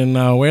clicking in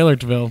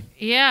Whalertville.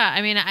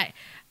 Yeah,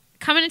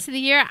 coming into the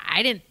year,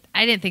 I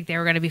didn't think they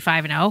were going to be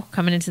 5-0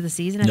 coming into the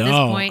season at this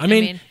point. I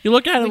mean, you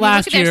look at it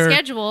last year. Their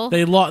schedule,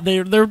 they're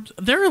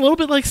a little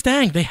bit like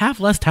Stang. They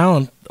have less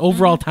talent,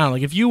 overall talent.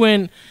 Like if you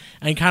went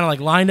and kind of like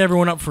lined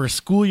everyone up for a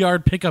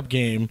schoolyard pickup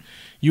game,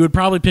 you would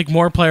probably pick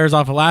more players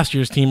off of last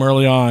year's team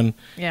early on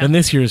than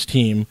this year's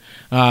team.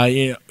 But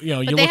they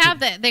have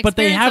the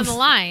experience on the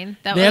line.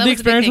 They have the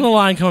experience on the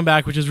line coming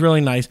back, which is really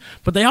nice.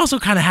 But they also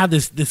kind of have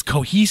this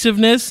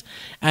cohesiveness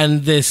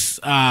and this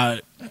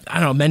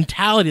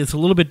mentality that's a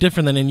little bit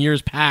different than in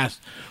years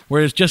past,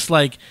 where it's just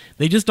like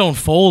they just don't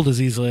fold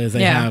as easily as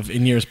they have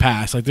in years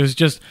past. Like there's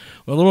just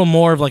a little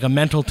more of like a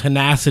mental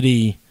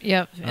tenacity.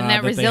 Yep, and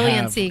that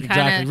resiliency kind of.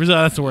 Exactly,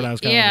 that's the word I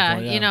was kind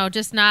of looking for.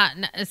 Just not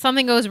if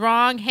something goes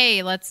wrong.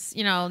 Hey, let's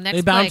next.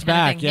 They bounce play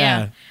back.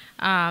 They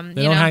don't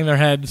hang their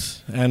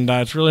heads, and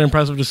it's really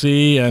impressive to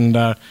see. And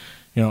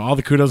all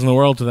the kudos in the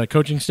world to that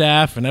coaching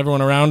staff and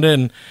everyone around it.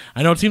 And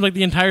I know it seems like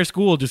the entire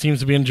school just seems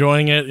to be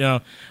enjoying it.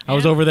 I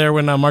was over there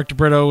when Mark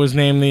DeBrito was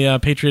named the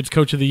Patriots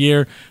Coach of the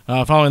Year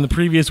following the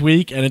previous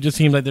week, and it just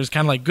seems like there's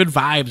kind of like good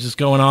vibes just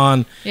going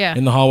on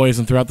in the hallways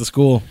and throughout the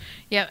school.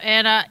 Yeah,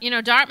 and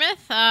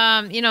Dartmouth,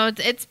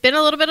 it's been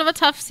a little bit of a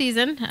tough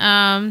season.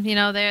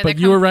 But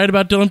you were right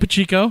about Dylan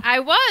Pacheco. I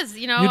was,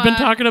 You've been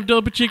talking up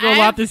Dylan Pacheco a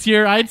lot this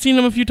year. I'd seen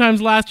him a few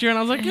times last year, and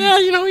I was like,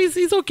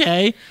 he's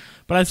okay.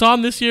 But I saw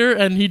him this year,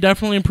 and he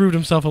definitely improved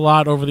himself a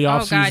lot over the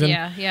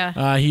offseason.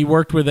 Yeah. He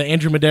worked with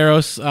Andrew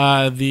Medeiros,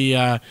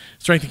 the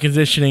strength and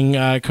conditioning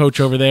coach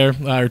over there,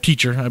 or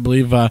teacher, I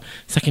believe,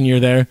 second year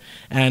there,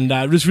 and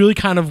just really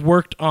kind of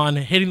worked on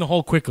hitting the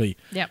hole quickly,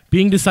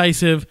 being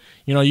decisive.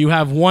 You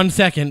have 1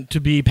 second to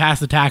be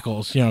past the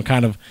tackles,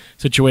 kind of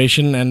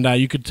situation, and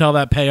you could tell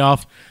that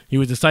payoff. He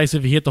was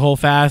decisive. He hit the hole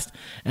fast,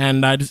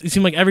 and it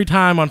seemed like every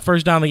time on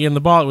first down they gave him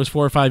the ball, it was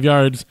 4 or 5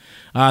 yards.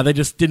 They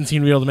just didn't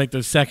seem to be able to make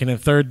those second and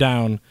third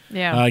down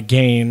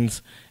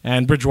gains.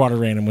 And Bridgewater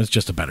Raynham was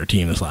just a better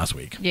team this last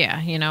week.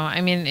 Yeah, BR,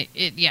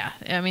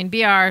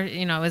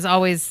 is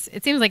always.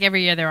 It seems like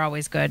every year they're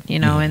always good,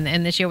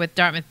 and this year with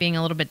Dartmouth being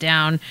a little bit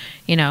down,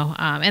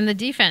 and the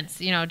defense,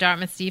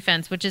 Dartmouth's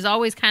defense, which has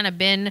always kind of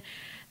been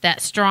that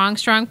strong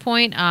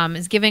point,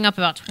 is giving up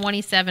about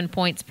 27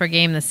 points per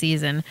game this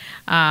season,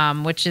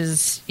 which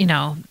is,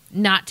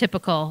 not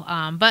typical.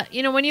 But,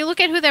 when you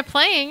look at who they're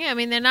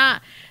playing,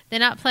 they're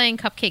not playing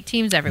cupcake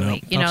teams every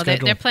week.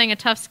 They're playing a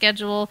tough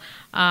schedule.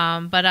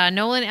 But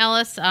Nolan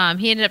Ellis,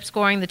 he ended up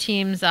scoring the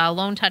team's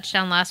lone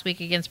touchdown last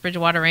week against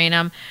Bridgewater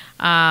Raynham.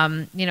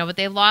 But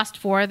they lost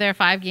 4 of their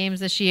 5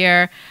 games this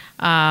year.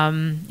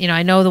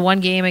 I know the one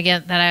game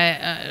again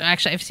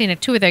that I've seen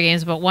 2 of their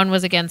games, but one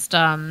was against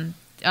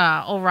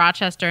Old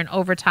Rochester in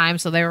overtime,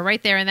 so they were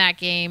right there in that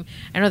game.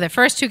 I know their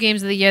first 2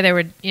 games of the year they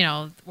were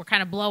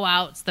kind of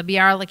blowouts. The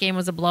BR game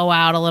was a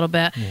blowout a little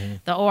bit. Mm-hmm.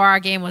 The OR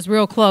game was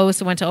real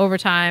close. It went to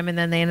overtime, and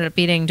then they ended up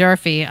beating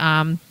Durfee.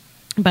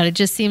 But it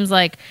just seems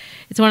like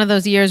it's one of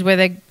those years where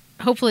they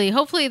hopefully I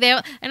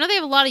know they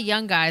have a lot of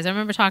young guys. I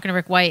remember talking to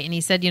Rick White, and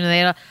he said, they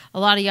had a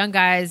lot of young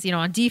guys,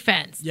 on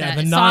defense. Yeah,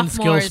 the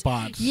non-skill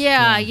spots.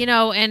 Yeah,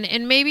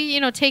 and maybe,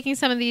 taking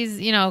some of these,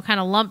 kind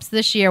of lumps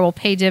this year will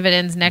pay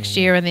dividends next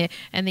year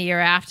and the year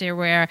after,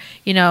 where,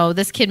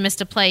 this kid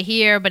missed a play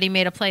here, but he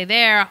made a play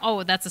there.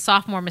 Oh, that's a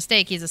sophomore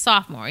mistake. He's a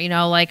sophomore.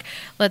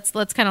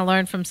 Let's kind of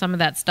learn from some of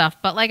that stuff.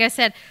 But like I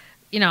said,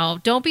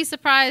 don't be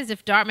surprised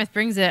if Dartmouth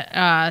brings it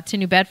to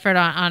New Bedford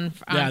on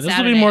Saturday. This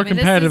will be more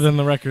competitive than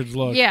the records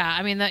look. Yeah,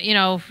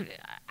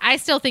 I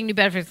still think New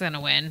Bedford's going to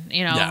win.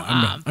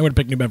 I'm going to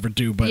pick New Bedford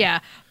too, but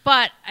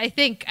but I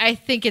think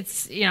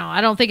it's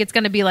I don't think it's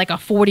going to be like a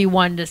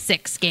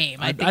 41-6 game.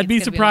 I'd be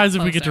surprised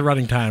if we get to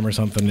running time or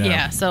something.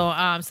 Yeah. So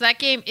that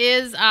game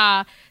is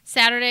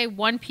Saturday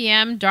 1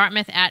 p.m.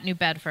 Dartmouth at New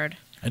Bedford.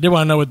 I did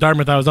want to know with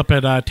Dartmouth, I was up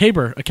at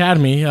Tabor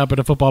Academy up at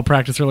a football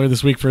practice earlier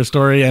this week for a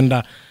story, and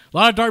a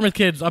lot of Dartmouth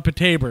kids up at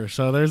Tabor.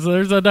 So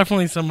there's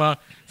definitely some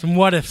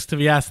what ifs to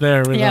be asked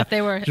there. With, if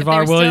they were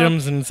Javar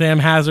Williams and Sam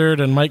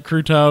Hazard and Mike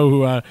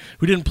Cruto,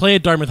 who didn't play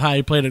at Dartmouth High.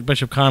 He played at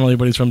Bishop Connolly,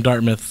 but he's from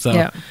Dartmouth.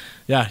 So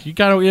you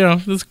got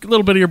there's a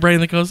little bit of your brain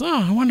that goes,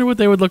 oh, I wonder what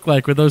they would look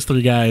like with those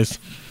 3 guys.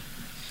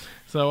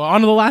 So on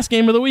to the last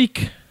game of the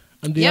week.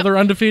 And the other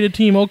undefeated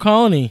team, Old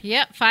Colony.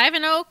 Yep,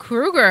 5-0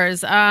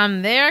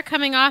 Krugers. They're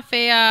coming off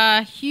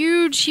a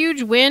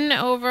huge win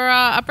over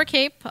Upper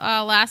Cape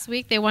last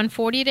week. They won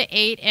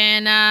 40-8,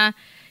 and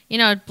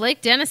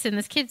Blake Dennison,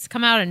 this kid's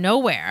come out of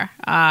nowhere,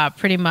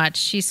 pretty much.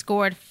 She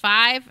scored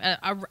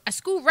a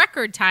school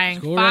record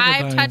tying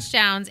five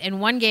touchdowns in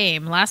one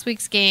game, last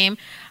week's game.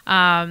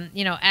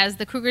 As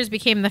the Krugers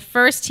became the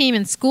first team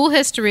in school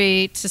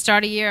history to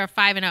start a year of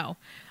 5-0.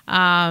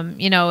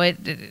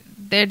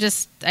 They're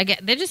just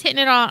hitting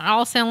it on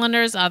all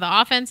cylinders. The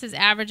offense is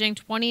averaging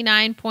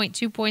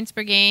 29.2 points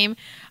per game.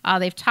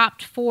 They've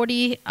topped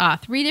 40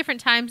 three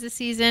different times this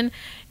season,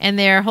 and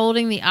they're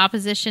holding the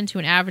opposition to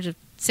an average of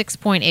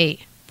 6.8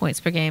 points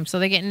per game. So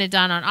they're getting it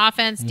done on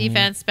offense,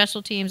 defense,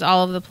 special teams,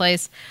 all over the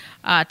place.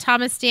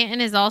 Thomas Stanton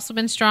has also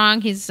been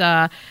strong. He's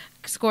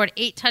scored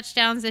 8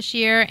 touchdowns this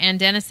year, and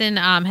Dennison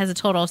has a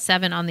total of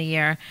 7 on the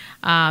year.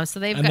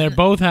 They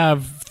both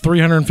have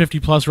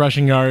 350 plus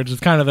rushing yards. It's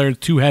kind of their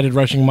two-headed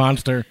rushing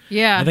monster.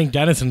 Yeah, I think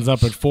Dennison's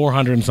up at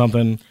 400 and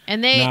something,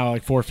 and now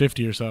like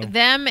 450 or so.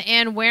 Them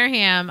and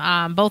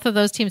Wareham, both of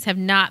those teams have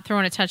not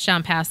thrown a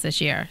touchdown pass this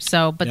year.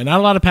 But not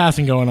a lot of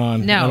passing going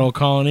on at Old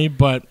Colony.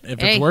 But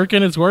if it's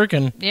working, it's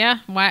working. Yeah,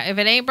 if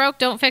it ain't broke,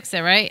 don't fix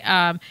it,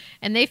 right?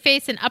 And they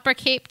face an Upper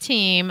Cape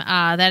team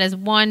that has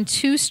won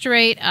 2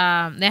 straight.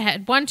 They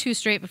had won 2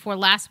 straight before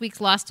last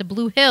week's loss to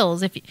Blue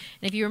Hills. If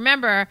you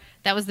remember,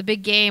 that was the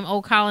big game.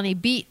 Old Colony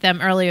beat them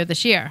earlier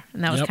this year,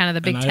 and that was kind of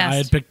the big test. I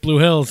had picked Blue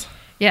Hills.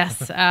 Yes,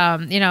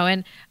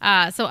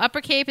 so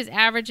Upper Cape is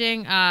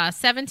averaging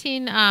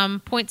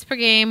 17 points per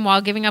game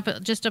while giving up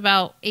just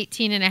about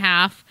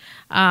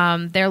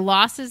 18.5. Their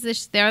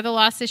losses the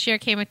loss this year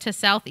came to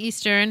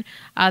Southeastern.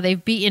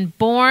 They've beaten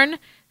Bourne,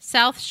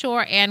 South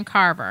Shore, and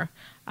Carver.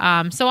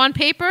 So on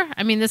paper,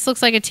 this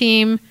looks like a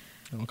team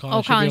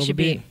Old Colony should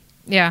beat.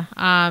 Yeah,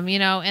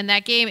 and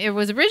that game, it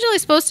was originally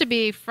supposed to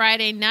be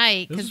Friday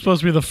night. This is supposed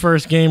to be the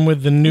first game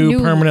with the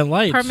new permanent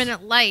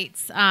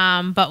lights.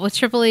 But with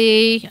Triple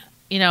E,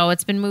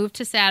 it's been moved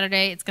to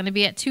Saturday. It's going to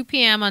be at 2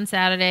 p.m. on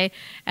Saturday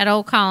at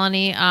Old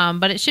Colony.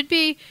 But it should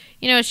be,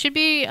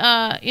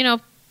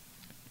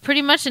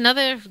 pretty much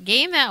another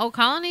game that Old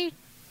Colony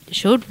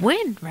should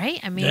win,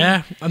 right?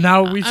 Yeah.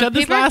 Now, we said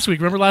this last week.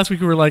 Remember last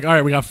week we were like, all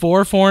right, we got 3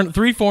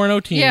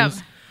 4-0 teams. Yeah.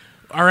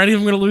 Are any of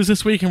them going to lose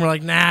this week? And we're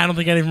like, nah, I don't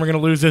think any of them are going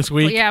to lose this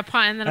week. Well, yeah,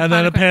 and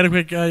then a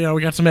Apponequet,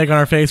 we got some egg on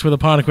our face with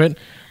Apponequet.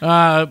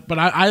 But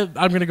I'm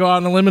going to go out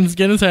on a limb and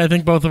say I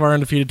think both of our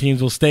undefeated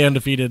teams will stay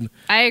undefeated.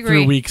 I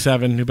agree. Through week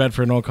 7. New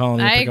Bedford and Old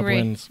Colony will pick up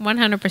wins.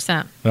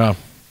 100%. Yeah.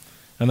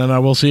 And then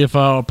we'll see if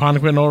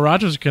Apponequet and Old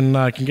Rogers can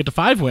get to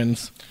 5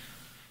 wins.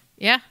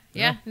 Yeah.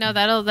 No,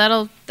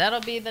 that'll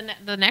be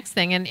the next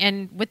thing,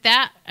 and with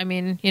that,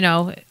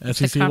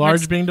 SEC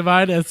large being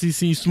divided,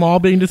 SEC small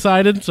being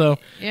decided, so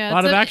a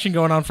lot of action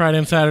going on Friday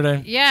and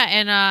Saturday. Yeah,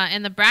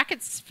 and the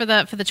brackets for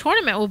the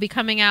tournament will be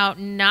coming out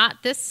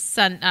not this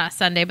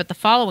Sunday, but the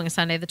following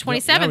Sunday, the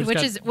 27th,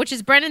 which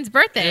is Brennan's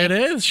birthday. It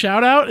is.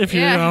 Shout out if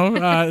you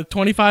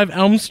 25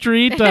 Elm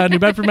Street, New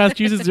Bedford,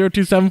 Massachusetts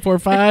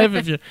 02745.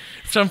 If you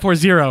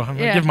 740, I'm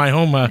gonna give my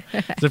home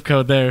zip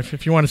code there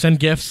if you want to send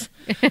gifts.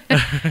 You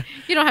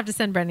don't have to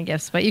send Brendan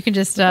gifts, but you can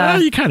just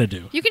you kind of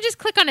do. You can just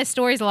click on his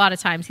stories a lot of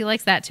times. He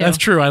likes that too. That's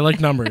true. I like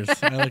numbers.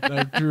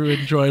 I do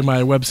enjoy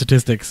my web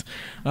statistics.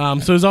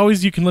 So as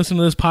always, you can listen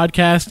to this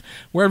podcast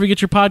wherever you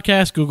get your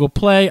podcast: Google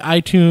Play,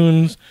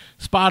 iTunes,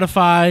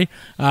 Spotify.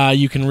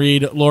 You can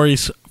read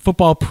Laurie's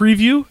football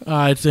preview.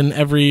 It's in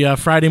every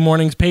Friday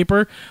morning's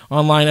paper,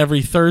 online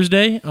every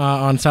Thursday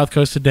on South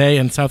Coast Today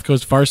and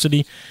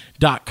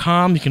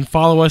SouthCoastVarsity.com. You can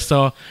follow us.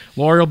 So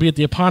Laurie will be at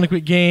the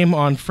Apponequet game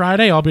on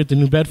Friday. I'll be at the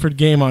New Bedford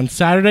game on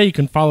Saturday. You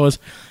can follow us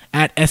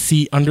at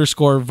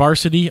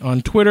SC_varsity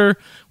on Twitter.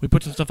 We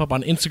put some stuff up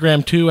on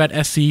Instagram too at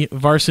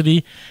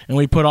SCVarsity. And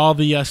we put all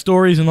the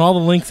stories and all the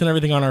links and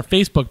everything on our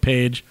Facebook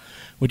page,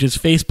 which is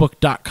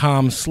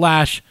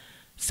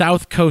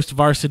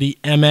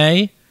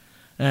facebook.com/SouthCoastVarsityMA.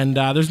 And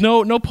there's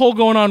no poll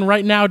going on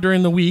right now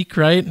during the week,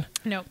 right?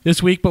 Nope.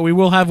 This week, but we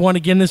will have one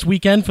again this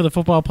weekend for the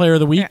Football Player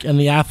of the Week and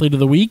the Athlete of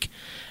the Week.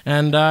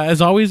 And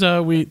as always,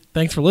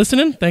 thanks for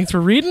listening, thanks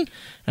for reading,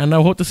 and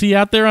I hope to see you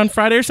out there on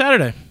Friday or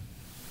Saturday.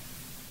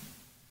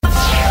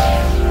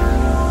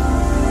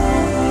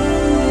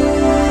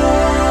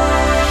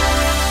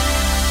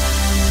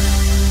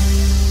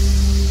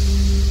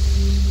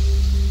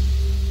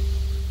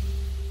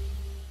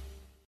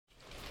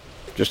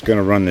 Just going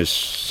to run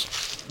this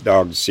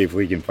dog to see if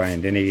we can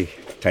find any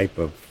type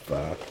of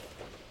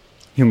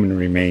human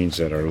remains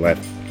that are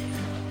left.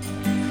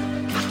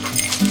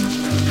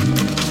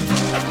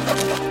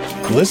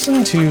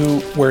 Listen to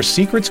Where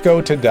Secrets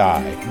Go to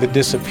Die, The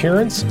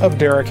Disappearance of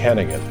Derek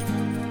Hennigan.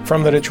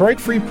 From the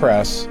Detroit Free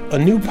Press, a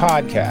new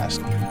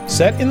podcast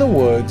set in the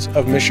woods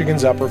of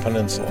Michigan's Upper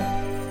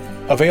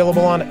Peninsula.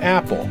 Available on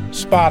Apple,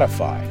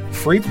 Spotify,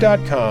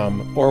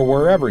 Freep.com, or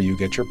wherever you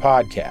get your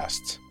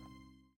podcasts.